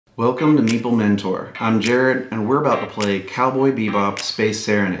Welcome to Meeple Mentor. I'm Jared, and we're about to play Cowboy Bebop Space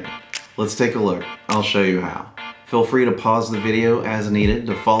Serenade. Let's take a look. I'll show you how. Feel free to pause the video as needed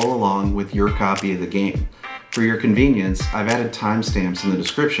to follow along with your copy of the game. For your convenience, I've added timestamps in the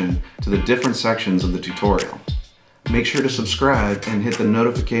description to the different sections of the tutorial. Make sure to subscribe and hit the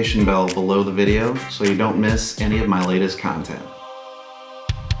notification bell below the video so you don't miss any of my latest content.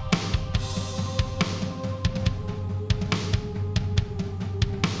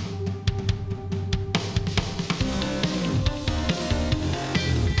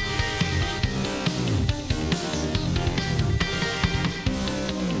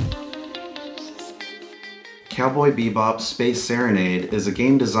 Cowboy Bebop Space Serenade is a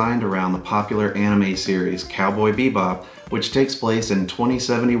game designed around the popular anime series Cowboy Bebop, which takes place in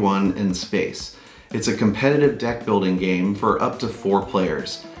 2071 in space. It's a competitive deck building game for up to 4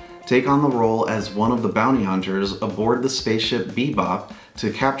 players. Take on the role as one of the bounty hunters aboard the spaceship Bebop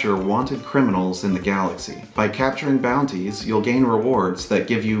to capture wanted criminals in the galaxy. By capturing bounties, you'll gain rewards that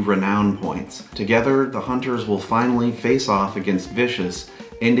give you renown points. Together, the hunters will finally face off against Vicious,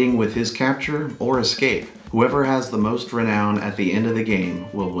 ending with his capture or escape. Whoever has the most renown at the end of the game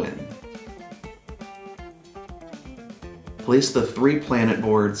will win. Place the 3 planet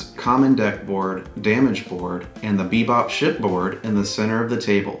boards, common deck board, damage board, and the Bebop ship board in the center of the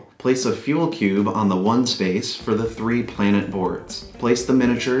table. Place a fuel cube on the 1 space for the 3 planet boards. Place the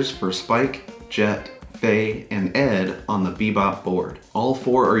miniatures for Spike, Jet, Faye, and Ed on the Bebop board. All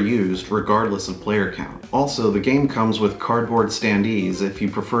 4 are used regardless of player count. Also, the game comes with cardboard standees if you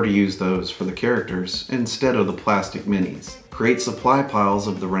prefer to use those for the characters instead of the plastic minis. Create supply piles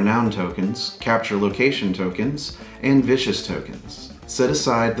of the renown tokens, capture location tokens, and vicious tokens. Set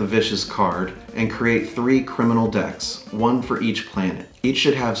aside the vicious card and create 3 criminal decks, 1 for each planet. Each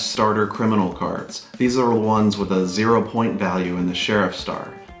should have starter criminal cards. These are the ones with a 0 point value in the sheriff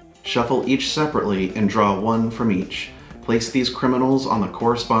star. Shuffle each separately and draw 1 from each. Place these criminals on the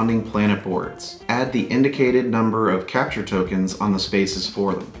corresponding planet boards. Add the indicated number of capture tokens on the spaces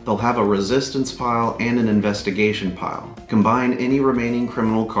for them. They'll have a resistance pile and an investigation pile. Combine any remaining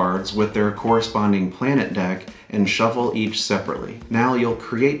criminal cards with their corresponding planet deck and shuffle each separately. Now you'll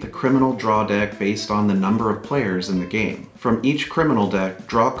create the criminal draw deck based on the number of players in the game. From each criminal deck,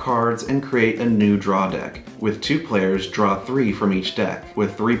 draw cards and create a new draw deck. With 2 players, draw 3 from each deck.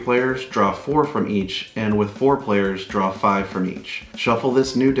 With 3 players, draw 4 from each, and with 4 players, draw 5 from each. Shuffle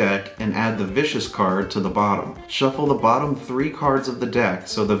this new deck and add the vicious card to the bottom. Shuffle the bottom 3 cards of the deck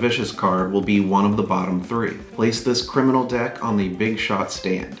so the vicious card will be one of the bottom 3. Place this criminal deck on the big shot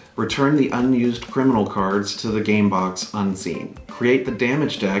stand. Return the unused criminal cards to the game box unseen. Create the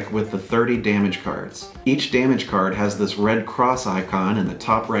damage deck with the 30 damage cards. Each damage card has this red cross icon in the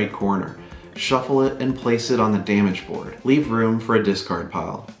top right corner. Shuffle it and place it on the damage board. Leave room for a discard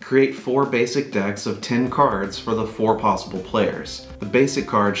pile. Create 4 basic decks of 10 cards for the 4 possible players. The basic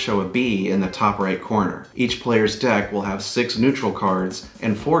cards show a B in the top right corner. Each player's deck will have 6 neutral cards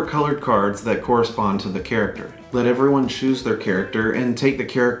and 4 colored cards that correspond to the character. Let everyone choose their character and take the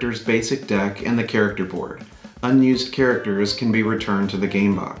character's basic deck and the character board. Unused characters can be returned to the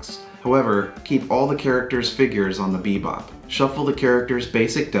game box. However, keep all the characters' figures on the Bebop. Shuffle the characters'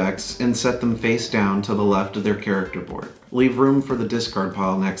 basic decks and set them face down to the left of their character board. Leave room for the discard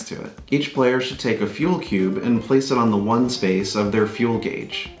pile next to it. Each player should take a fuel cube and place it on the 1 space of their fuel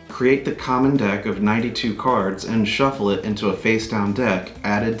gauge. Create the common deck of 92 cards and shuffle it into a face-down deck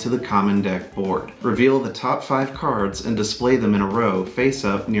added to the common deck board. Reveal the top 5 cards and display them in a row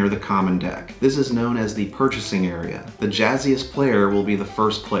face-up near the common deck. This is known as the purchasing area. The jazziest player will be the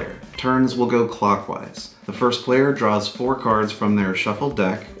first player. Turns will go clockwise. The first player draws 4 cards from their shuffled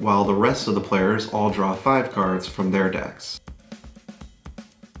deck, while the rest of the players all draw 5 cards from their decks.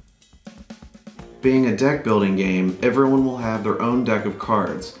 Being a deck building game, everyone will have their own deck of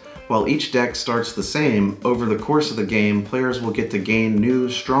cards. While each deck starts the same, over the course of the game, players will get to gain new,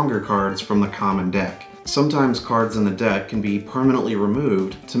 stronger cards from the common deck. Sometimes cards in the deck can be permanently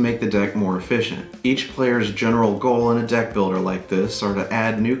removed to make the deck more efficient. Each player's general goal in a deck builder like this are to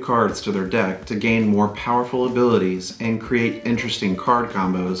add new cards to their deck to gain more powerful abilities and create interesting card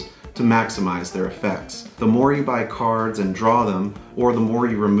combos to maximize their effects. The more you buy cards and draw them, or the more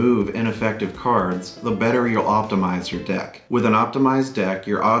you remove ineffective cards, the better you'll optimize your deck. With an optimized deck,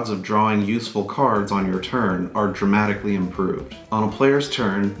 your odds of drawing useful cards on your turn are dramatically improved. On a player's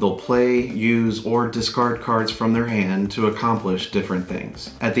turn, they'll play, use, or discard cards from their hand to accomplish different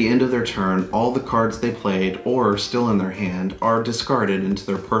things. At the end of their turn, all the cards they played or still in their hand are discarded into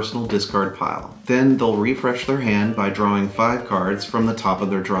their personal discard pile. Then they'll refresh their hand by drawing 5 cards from the top of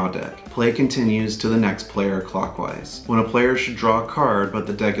their draw deck. deck. Play continues to the next player clockwise. When a player should draw a card but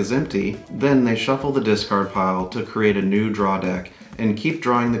the deck is empty, then they shuffle the discard pile to create a new draw deck and keep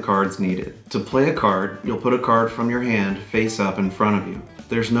drawing the cards needed. To play a card, you'll put a card from your hand face up in front of you.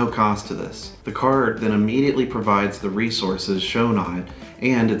 There's no cost to this. The card then immediately provides the resources shown on it,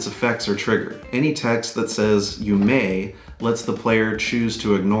 and its effects are triggered. Any text that says "you may" lets the player choose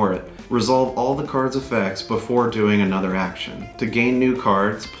to ignore it. Resolve all the card's effects before doing another action. To gain new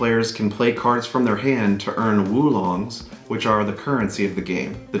cards, players can play cards from their hand to earn woolongs, which are the currency of the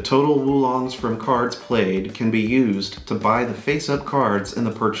game. The total woolongs from cards played can be used to buy the face-up cards in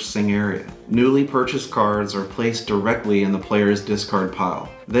the purchasing area. Newly purchased cards are placed directly in the player's discard pile.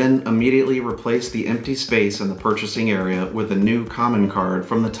 Then immediately replace the empty space in the purchasing area with a new common card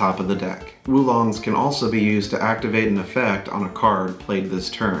from the top of the deck. Woolongs can also be used to activate an effect on a card played this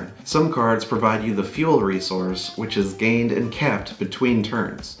turn. Some cards provide you the fuel resource, which is gained and kept between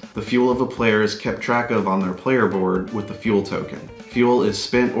turns. The fuel of a player is kept track of on their player board with the fuel token. Fuel is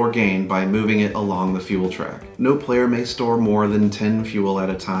spent or gained by moving it along the fuel track. No player may store more than 10 fuel at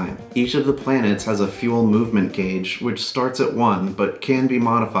a time. Each of the planets has a fuel movement gauge, which starts at 1 but can be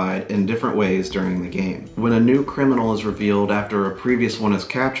modified in different ways during the game. When a new criminal is revealed after a previous one is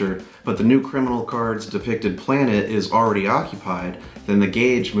captured, but the new criminal card's depicted planet is already occupied, then the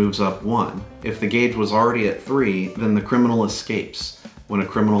gauge moves up 1. If the gauge was already at 3, then the criminal escapes. When a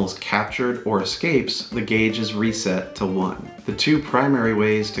criminal is captured or escapes, the gauge is reset to 1. The two primary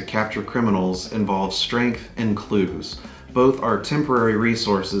ways to capture criminals involve strength and clues. Both are temporary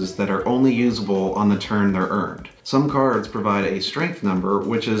resources that are only usable on the turn they're earned. Some cards provide a strength number,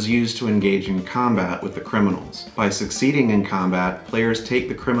 which is used to engage in combat with the criminals. By succeeding in combat, players take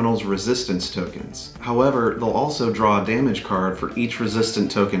the criminals' resistance tokens. However, they'll also draw a damage card for each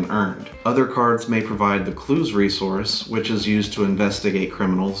resistant token earned. Other cards may provide the clues resource, which is used to investigate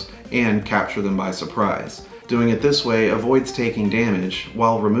criminals and capture them by surprise. Doing it this way avoids taking damage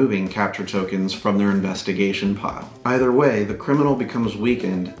while removing capture tokens from their investigation pile. Either way, the criminal becomes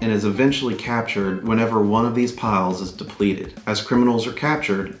weakened and is eventually captured whenever one of these piles is depleted. As criminals are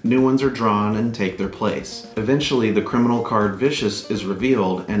captured, new ones are drawn and take their place. Eventually, the criminal card Vicious is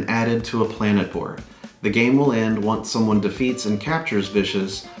revealed and added to a planet board. The game will end once someone defeats and captures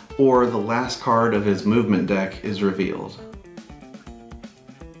Vicious, or the last card of his movement deck is revealed.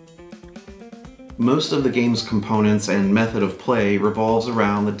 Most of the game's components and method of play revolves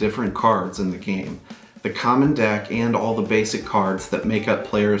around the different cards in the game. The common deck and all the basic cards that make up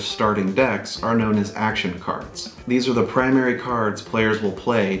players' starting decks are known as action cards. These are the primary cards players will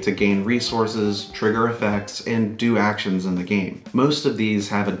play to gain resources, trigger effects, and do actions in the game. Most of these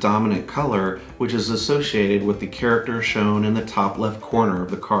have a dominant color, which is associated with the character shown in the top left corner of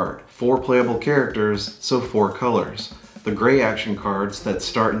the card. 4 playable characters, so 4 colors. The gray action cards that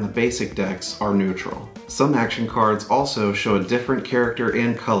start in the basic decks are neutral. Some action cards also show a different character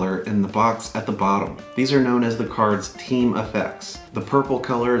and color in the box at the bottom. These are known as the card's team effects. The purple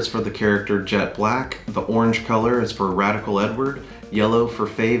color is for the character Jet Black, the orange color is for Radical Edward, yellow for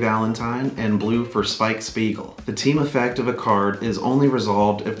Faye Valentine, and blue for Spike Spiegel. The team effect of a card is only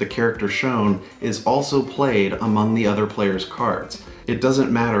resolved if the character shown is also played among the other player's cards. It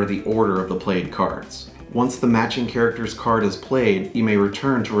doesn't matter the order of the played cards. Once the matching character's card is played, you may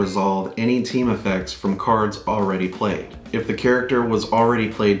return to resolve any team effects from cards already played. If the character was already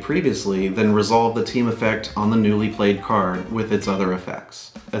played previously, then resolve the team effect on the newly played card with its other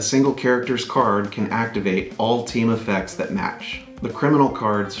effects. A single character's card can activate all team effects that match. The criminal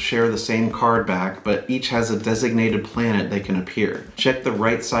cards share the same card back, but each has a designated planet they can appear. Check the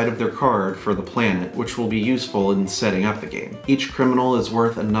right side of their card for the planet, which will be useful in setting up the game. Each criminal is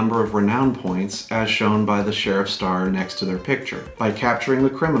worth a number of renown points, as shown by the sheriff star next to their picture. By capturing the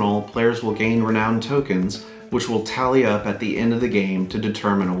criminal, players will gain renown tokens, which will tally up at the end of the game to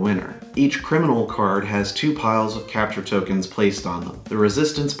determine a winner. Each criminal card has 2 piles of capture tokens placed on them, the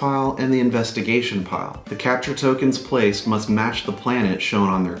resistance pile and the investigation pile. The capture tokens placed must match the planet shown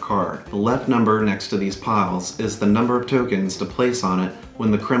on their card. The left number next to these piles is the number of tokens to place on it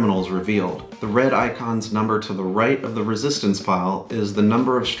when the criminal is revealed. The red icon's number to the right of the resistance pile is the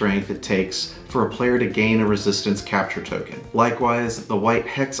number of strength it takes for a player to gain a resistance capture token. Likewise, the white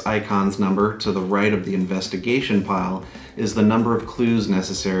hex icon's number to the right of the investigation pile is the number of clues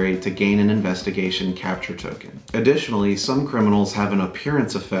necessary to gain an investigation capture token. Additionally, some criminals have an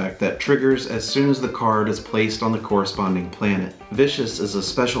appearance effect that triggers as soon as the card is placed on the corresponding planet. Vicious is a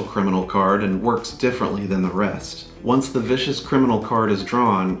special criminal card and works differently than the rest. Once the vicious criminal card is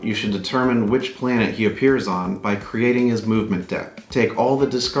drawn, you should determine which planet he appears on by creating his movement deck. Take all the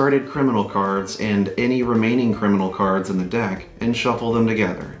discarded criminal cards and any remaining criminal cards in the deck and shuffle them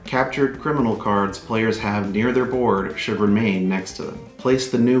together. Captured criminal cards players have near their board should remain next to them. Place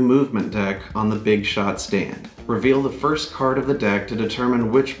the new movement deck on the big shot stand. Reveal the first card of the deck to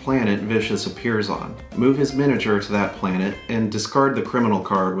determine which planet Vicious appears on. Move his miniature to that planet and discard the criminal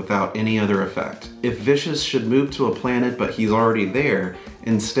card without any other effect. If Vicious should move to a planet but he's already there,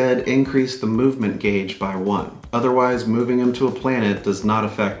 instead increase the movement gauge by 1. Otherwise, moving him to a planet does not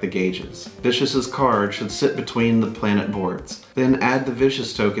affect the gauges. Vicious's card should sit between the planet boards. Then add the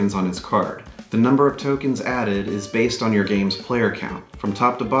Vicious tokens on his card. The number of tokens added is based on your game's player count, from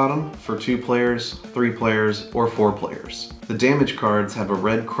top to bottom for 2 players, 3 players, or 4 players. The damage cards have a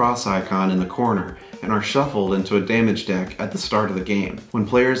red cross icon in the corner and are shuffled into a damage deck at the start of the game. When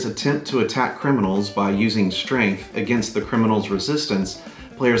players attempt to attack criminals by using strength against the criminal's resistance,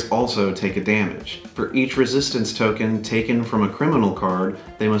 players also take a damage. For each resistance token taken from a criminal card,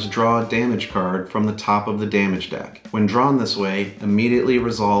 they must draw a damage card from the top of the damage deck. When drawn this way, immediately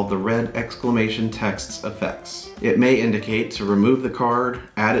resolve the red exclamation text's effects. It may indicate to remove the card,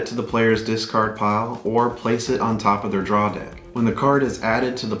 add it to the player's discard pile, or place it on top of their draw deck. When the card is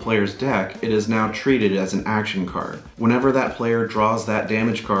added to the player's deck, it is now treated as an action card. Whenever that player draws that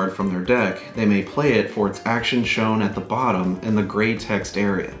damage card from their deck, they may play it for its action shown at the bottom in the gray text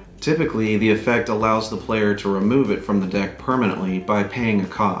area. Typically, the effect allows the player to remove it from the deck permanently by paying a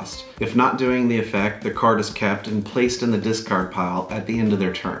cost. If not doing the effect, the card is kept and placed in the discard pile at the end of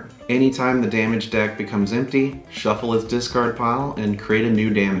their turn. Anytime the damage deck becomes empty, shuffle its discard pile and create a new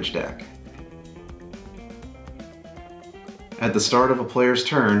damage deck. At the start of a player's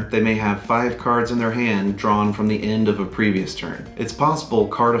turn, they may have 5 cards in their hand drawn from the end of a previous turn. It's possible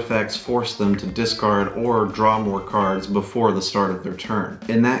card effects force them to discard or draw more cards before the start of their turn.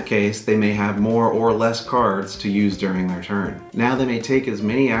 In that case, they may have more or less cards to use during their turn. Now they may take as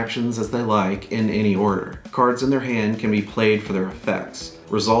many actions as they like in any order. Cards in their hand can be played for their effects.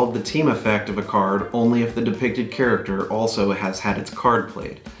 Resolve the team effect of a card only if the depicted character also has had its card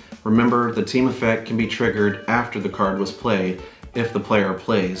played. Remember, the team effect can be triggered after the card was played if the player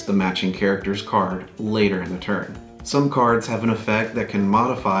plays the matching character's card later in the turn. Some cards have an effect that can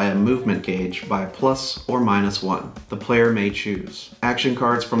modify a movement gauge by plus or minus 1. The player may choose. Action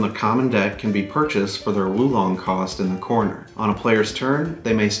cards from the common deck can be purchased for their Wulong cost in the corner. On a player's turn,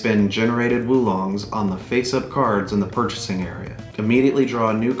 they may spend generated Wulongs on the face-up cards in the purchasing area. Immediately draw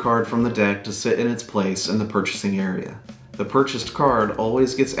a new card from the deck to sit in its place in the purchasing area. The purchased card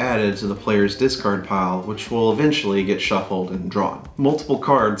always gets added to the player's discard pile, which will eventually get shuffled and drawn. Multiple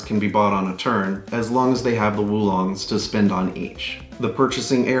cards can be bought on a turn, as long as they have the Wulongs to spend on each. The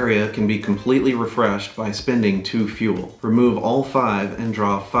purchasing area can be completely refreshed by spending 2 fuel. Remove all 5 and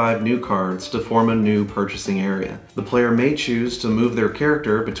draw 5 new cards to form a new purchasing area. The player may choose to move their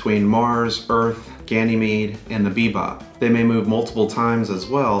character between Mars, Earth, Ganymede, and the Bebop. They may move multiple times as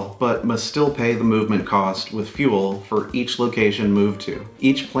well, but must still pay the movement cost with fuel for each location moved to.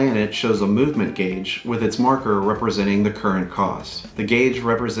 Each planet shows a movement gauge with its marker representing the current cost. The gauge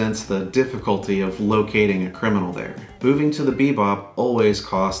represents the difficulty of locating a criminal there. Moving to the Bebop always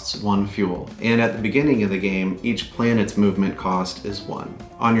costs 1 fuel, and at the beginning of the game, each planet's movement cost is 1.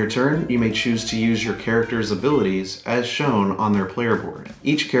 On your turn, you may choose to use your character's abilities as shown on their player board.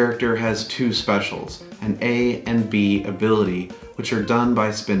 Each character has 2 specials, an A and B ability, which are done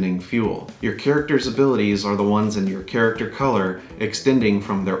by spending fuel. Your character's abilities are the ones in your character color extending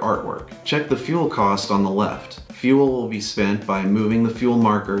from their artwork. Check the fuel cost on the left. Fuel will be spent by moving the fuel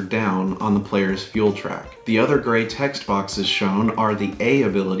marker down on the player's fuel track. The other gray text boxes shown are the A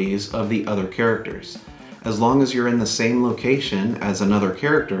abilities of the other characters. As long as you're in the same location as another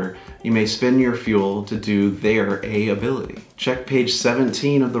character, you may spend your fuel to do their A ability. Check page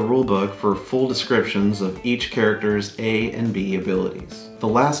 17 of the rulebook for full descriptions of each character's A and B abilities. The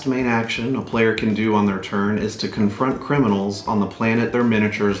last main action a player can do on their turn is to confront criminals on the planet their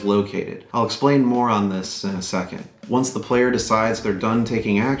miniature is located. I'll explain more on this in a second. Once the player decides they're done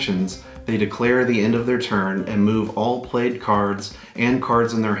taking actions, they declare the end of their turn and move all played cards and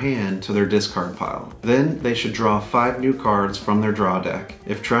cards in their hand to their discard pile. Then they should draw 5 new cards from their draw deck.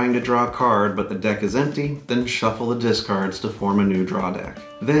 If trying to draw a card but the deck is empty, then shuffle the discards to form a new draw deck.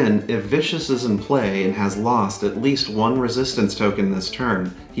 Then, if Vicious is in play and has lost at least 1 resistance token this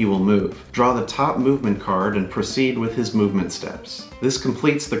turn, he will move. Draw the top movement card and proceed with his movement steps. This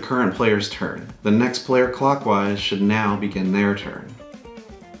completes the current player's turn. The next player clockwise should now begin their turn.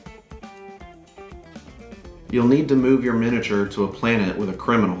 You'll need to move your miniature to a planet with a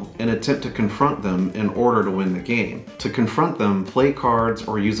criminal and attempt to confront them in order to win the game. To confront them, play cards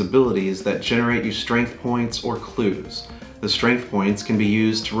or use abilities that generate you strength points or clues. The strength points can be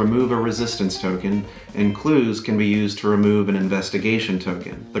used to remove a resistance token, and clues can be used to remove an investigation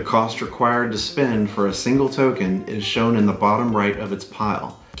token. The cost required to spend for a single token is shown in the bottom right of its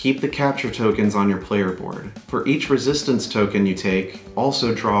pile. Keep the capture tokens on your player board. For each resistance token you take,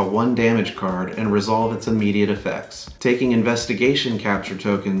 also draw one damage card and resolve its immediate effects. Taking investigation capture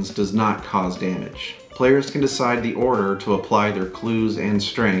tokens does not cause damage. Players can decide the order to apply their clues and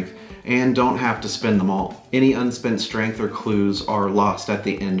strength, and don't have to spend them all. Any unspent strength or clues are lost at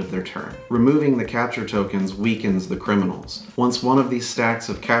the end of their turn. Removing the capture tokens weakens the criminals. Once one of these stacks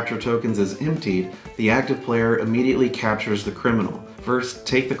of capture tokens is emptied, the active player immediately captures the criminal. First,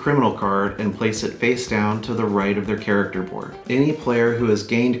 take the criminal card and place it face down to the right of their character board. Any player who has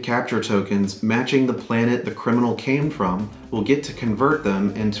gained capture tokens matching the planet the criminal came from will get to convert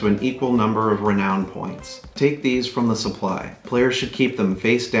them into an equal number of renown points. Take these from the supply. Players should keep them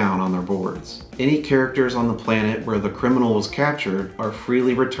face down on their boards. Any characters on the planet where the criminal was captured are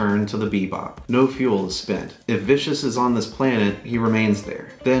freely returned to the Bebop. No fuel is spent. If Vicious is on this planet, he remains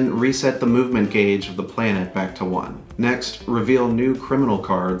there. Then reset the movement gauge of the planet back to 1. Next, reveal new criminal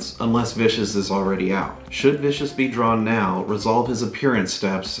cards unless Vicious is already out. Should Vicious be drawn now, resolve his appearance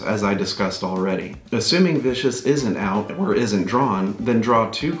steps as I discussed already. Assuming Vicious isn't out or isn't drawn, then draw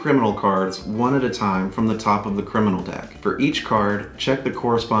 2 criminal cards one at a time from the top of the criminal deck. For each card, check the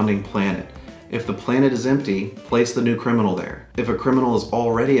corresponding planet. If the planet is empty, place the new criminal there. If a criminal is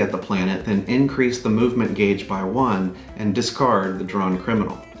already at the planet, then increase the movement gauge by 1 and discard the drawn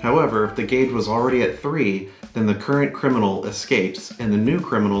criminal. However, if the gauge was already at 3, then the current criminal escapes and the new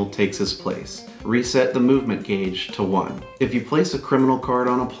criminal takes his place. Reset the movement gauge to 1. If you place a criminal card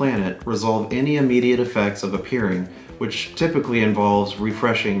on a planet, resolve any immediate effects of appearing, which typically involves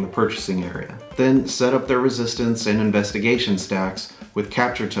refreshing the purchasing area. Then set up their resistance and investigation stacks with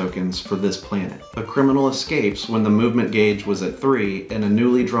capture tokens for this planet. A criminal escapes when the movement gauge was at 3 and a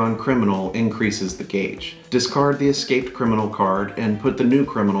newly drawn criminal increases the gauge. Discard the escaped criminal card and put the new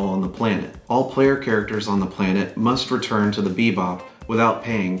criminal on the planet. All player characters on the planet must return to the Bebop without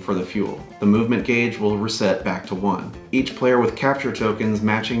paying for the fuel. The movement gauge will reset back to 1. Each player with capture tokens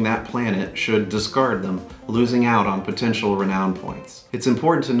matching that planet should discard them, losing out on potential renown points. It's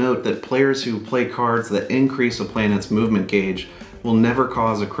important to note that players who play cards that increase a planet's movement gauge will never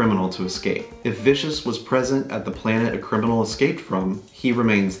cause a criminal to escape. If Vicious was present at the planet a criminal escaped from, he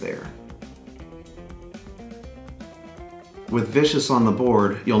remains there. With Vicious on the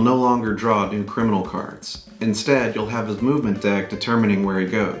board, you'll no longer draw new criminal cards. Instead, you'll have his movement deck determining where he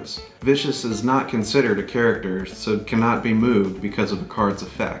goes. Vicious is not considered a character, so cannot be moved because of the card's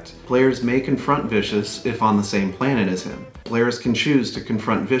effect. Players may confront Vicious if on the same planet as him. Players can choose to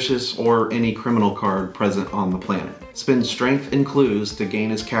confront Vicious or any criminal card present on the planet. Spend strength and clues to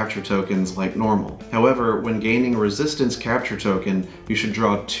gain his capture tokens like normal. However, when gaining a resistance capture token, you should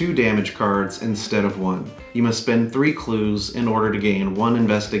draw 2 damage cards instead of 1. You must spend 3 clues in order to gain 1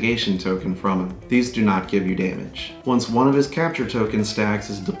 investigation token from him. These do not give you damage. Once one of his capture token stacks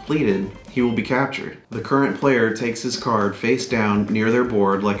is depleted, he will be captured. The current player takes his card face down near their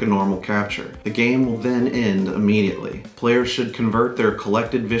board like a normal capture. The game will then end immediately. Players should convert their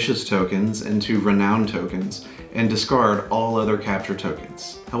collected Vicious tokens into renown tokens and discard all other capture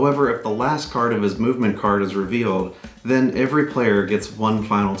tokens. However, if the last card of his movement card is revealed, then every player gets 1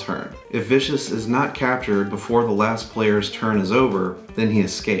 final turn. If Vicious is not captured before the last player's turn is over, then he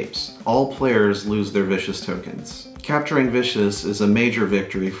escapes. All players lose their Vicious tokens. Capturing Vicious is a major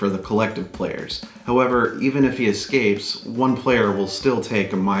victory for the collective players. However, even if he escapes, 1 player will still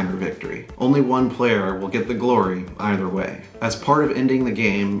take a minor victory. Only 1 player will get the glory either way. As part of ending the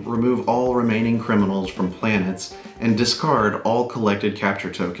game, remove all remaining criminals from planets and discard all collected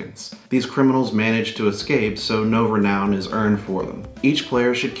capture tokens. These criminals manage to escape, so no renown is earned for them. Each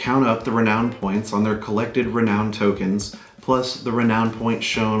player should count up the renown points on their collected renown tokens, plus the renown points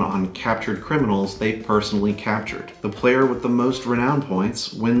shown on captured criminals they personally captured. The player with the most renown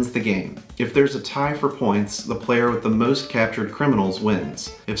points wins the game. If there's a tie for points, the player with the most captured criminals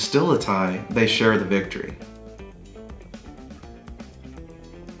wins. If still a tie, they share the victory.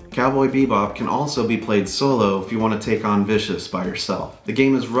 Cowboy Bebop can also be played solo if you want to take on Vicious by yourself. The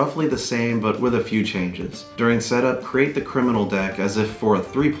game is roughly the same but with a few changes. During setup, create the criminal deck as if for a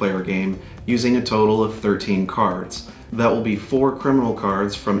 3-player game using a total of 13 cards. That will be 4 criminal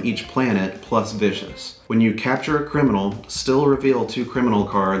cards from each planet plus Vicious. When you capture a criminal, still reveal 2 criminal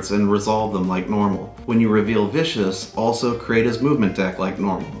cards and resolve them like normal. When you reveal Vicious, also create his movement deck like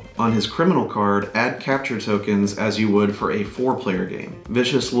normal. On his criminal card, add capture tokens as you would for a 4-player game.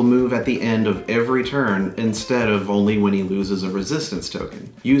 Vicious will move at the end of every turn instead of only when he loses a resistance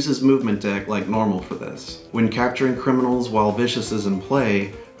token. Use his movement deck like normal for this. When capturing criminals while Vicious is in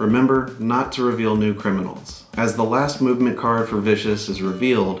play, remember not to reveal new criminals. As the last movement card for Vicious is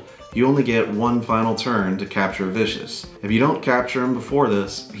revealed, you only get 1 final turn to capture Vicious. If you don't capture him before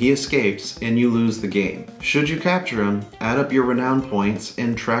this, he escapes and you lose the game. Should you capture him, add up your renown points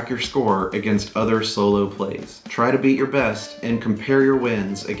and track your score against other solo plays. Try to beat your best and compare your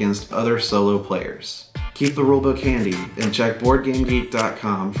wins against other solo players. Keep the rulebook handy and check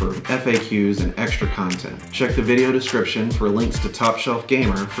BoardGameGeek.com for FAQs and extra content. Check the video description for links to Top Shelf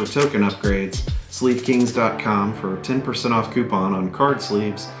Gamer for token upgrades, SleeveKings.com for 10% off coupon on card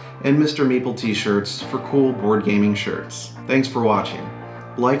sleeves, and Mr. Meeple t-shirts for cool board gaming shirts. Thanks for watching.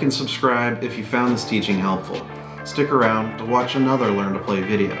 Like and subscribe if you found this teaching helpful. Stick around to watch another Learn to Play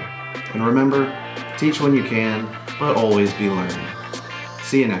video. And remember, teach when you can, but always be learning.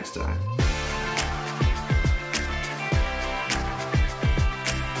 See you next time.